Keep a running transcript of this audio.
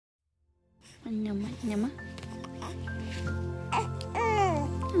Nyama, nyama.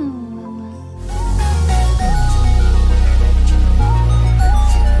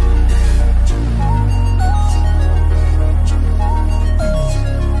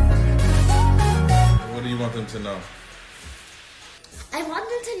 What do you want them to know? I want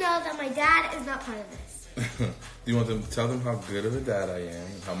them to know that my dad is not part of this. Do you want them to tell them how good of a dad I am,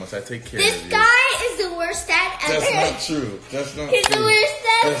 how much I take care of This you? guy is the worst dad ever. That's not true. That's not He's true. the worst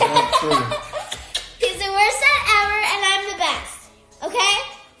dad. That's not true. He's the worst dad ever, and I'm the best. Okay?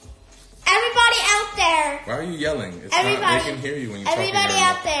 Everybody out there. Why are you yelling? It's Everybody, not, they can hear you when you talk. Everybody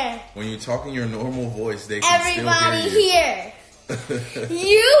out there. When you talk in your normal voice, they can Everybody still hear here.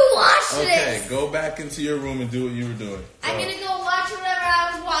 You watch Okay, this. go back into your room and do what you were doing. I'm gonna go watch whatever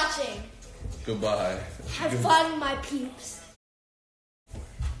I was watching. Goodbye. Have fun, my peeps.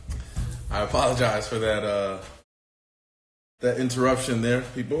 I apologize for that that interruption there,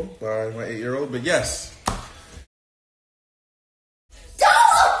 people, by my 8-year-old. But yes.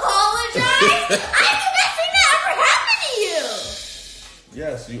 Don't apologize. I'm the best thing that ever happened to you.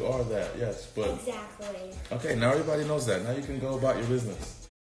 Yes, you are that. Yes, but Exactly. okay. Now everybody knows that. Now you can go about your business.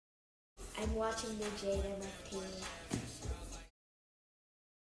 I'm watching the Jade MFT.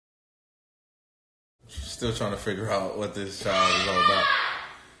 Still trying to figure out what this child is all about.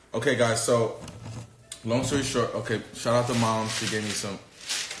 Okay, guys. So, long story short. Okay, shout out to Mom. She gave me some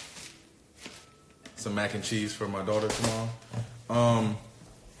mac and cheese for my daughter tomorrow.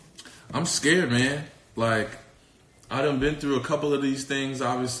 I'm scared, man. Like, I done been through a couple of these things,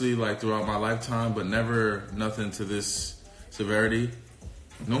 obviously, like throughout my lifetime, but never nothing to this severity.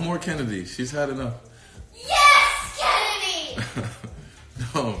 No more Kennedy. She's had enough. Yes, Kennedy.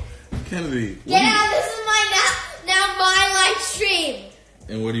 No, Kennedy. Get out! This is now my live stream.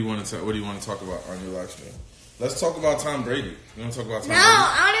 And what do you want to What do you want to talk about on your live stream? Let's talk about Tom Brady. You want to talk about Tom No, Brady?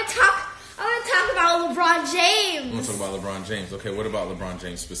 I want to talk about LeBron James. You want to talk about LeBron James? Okay, what about LeBron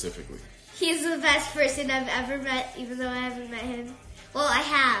James specifically? He's the best person I've ever met, even though I haven't met him. Well, I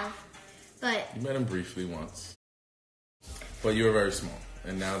have, but You met him briefly once, but you were very small,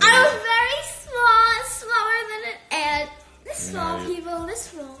 and now I was very small, smaller than an ant. This And small now you- people, this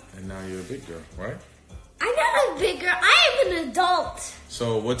small. and now you're a big girl, right? I'm not a big girl. I am an adult.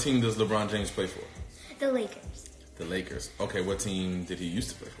 So, what team does LeBron James play for? The Lakers. The Lakers. Okay, what team did he used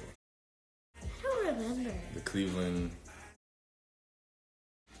to play for? I don't remember. The Cleveland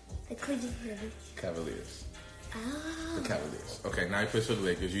The Cleveland. Cavaliers. Oh. The Cavaliers. Okay, now he plays for the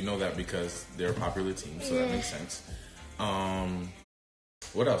Lakers. You know that because they're a popular team, so that Yeah. makes sense.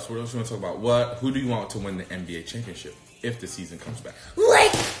 What else? What else you want to talk about? Who do you want to win the NBA championship if the season comes back?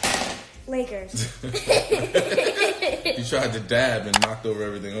 Lakers. You tried to dab and knocked over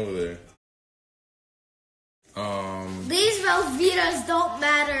everything over there. These Velvetas don't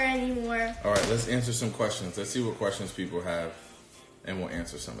matter anymore. All right, let's answer some questions. Let's see what questions people have, and we'll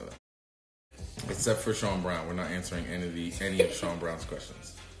answer some of them. Except for Sean Brown, we're not answering any of Sean Brown's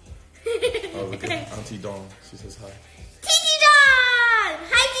questions. Oh, look at Auntie Dawn. She says hi. Titi Don!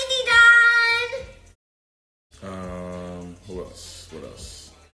 Hi, Titi Don! Who else? What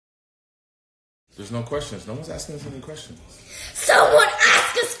else? There's no questions. No one's asking us any questions. Someone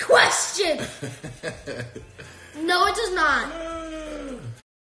ask us questions! No, it does not.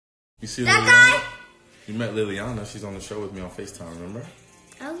 You see That Liliana? guy? You met Liliana. She's on the show with me on FaceTime, remember?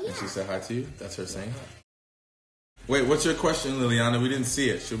 Oh, And she yeah. said hi to you. That's her saying hi. Wait, what's your question, Liliana? We didn't see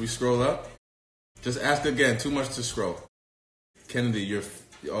it. Should we scroll up? Just ask again. Too much to scroll. Kennedy, your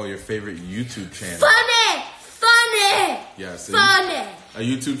favorite YouTube channel. Funny! Funny! Yes. Funny! A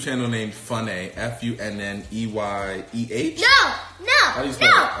YouTube channel named Funny. Funneyeeh. No! How do you spell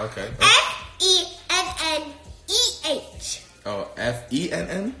it? Okay. Fenneh. Oh,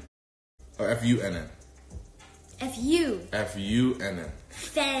 Fenn? Or Funn? F-U. Funn.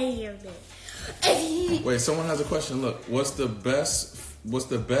 Failure. F-U. Wait, someone has a question. Look, what's the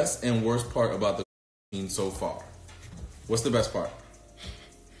best and worst part about the scene so far? What's the best part?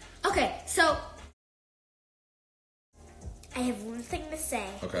 Okay, so I have one thing to say.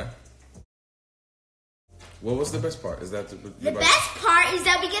 Okay. What was the best part? Is that The best part is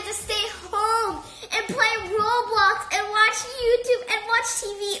that we get to stay home and play Roblox and watch YouTube and watch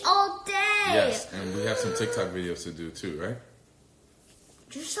TV all day. Yes, and we have some TikTok videos to do too, right?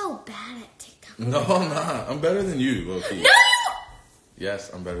 You're so bad at TikTok. No, I'm not. I'm better than you, low-key. No! Yes,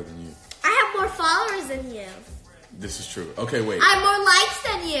 I'm better than you. I have more followers than you. This is true. Okay, wait. I have more likes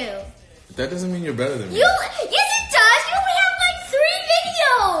than you. That doesn't mean you're better than me. Yes, it does. You only have like 3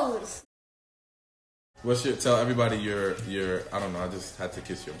 videos. Tell everybody your I don't know, I just had to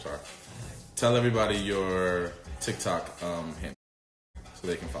kiss you, I'm sorry. Tell everybody your TikTok handle so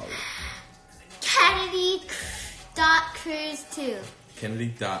they can follow you. Kennedy.Cruz2.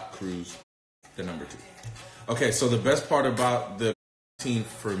 Kennedy.Cruz, the number 2. Okay, so the best part about the team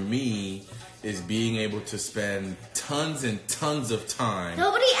for me is being able to spend tons and tons of time.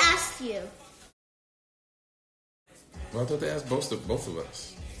 Nobody asked you. Well, I thought they asked both of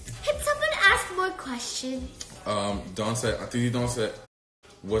us. Can someone ask more questions? Dawn said, I think Dawn said,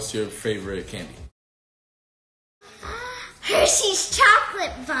 what's your favorite candy? Hershey's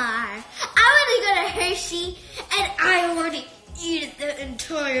chocolate bar. I want to go to Hershey and I want to eat it the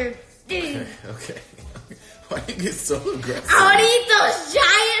entire thing. Okay. Why do you get so aggressive? I want to eat those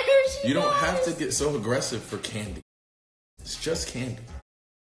giant Hershey You don't bars. have to get so aggressive for candy. It's just candy.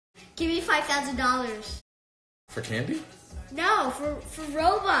 Give me $5,000. For candy? No, for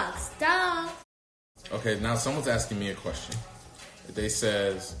Robux. Duh. Okay, now someone's asking me a question. They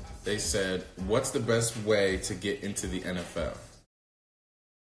said, what's the best way to get into the NFL?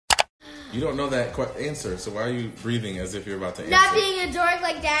 You don't know that answer, so why are you breathing as if you're about to answer? Not being a dork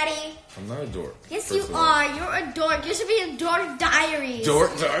like Daddy. I'm not a dork. Yes, you are. You're a dork. You should be in Dork Diaries.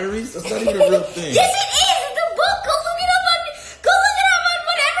 Dork Diaries? That's not even a real thing. Yes, it is. It's a book. Go look it up on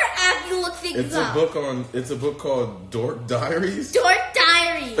whatever app you look things up. It's a book called Dork Diaries. Dork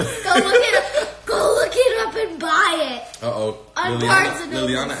Diaries. Go look it up. Go look it up and buy it. Uh-oh. On Barnes and Noble.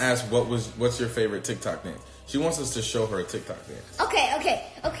 Liliana asked, what's your favorite TikTok dance? She wants us to show her a TikTok dance. Okay.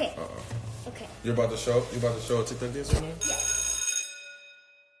 Uh-oh. Okay. You're about to show a TikTok dance right now? Yes.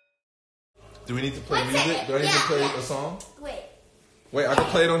 Do we need to play What's music? it? Do I need to play Yeah. a song? Wait, I can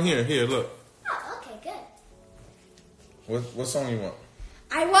play it on here. Here, look. Oh, okay, good. What song you want?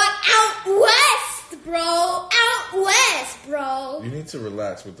 I want Out West, bro. Out West, bro. You need to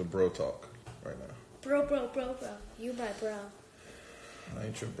relax with the bro talk right now. Bro. You my bro. I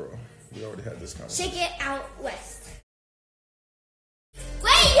ain't your bro. We already had this conversation. Shake it out west.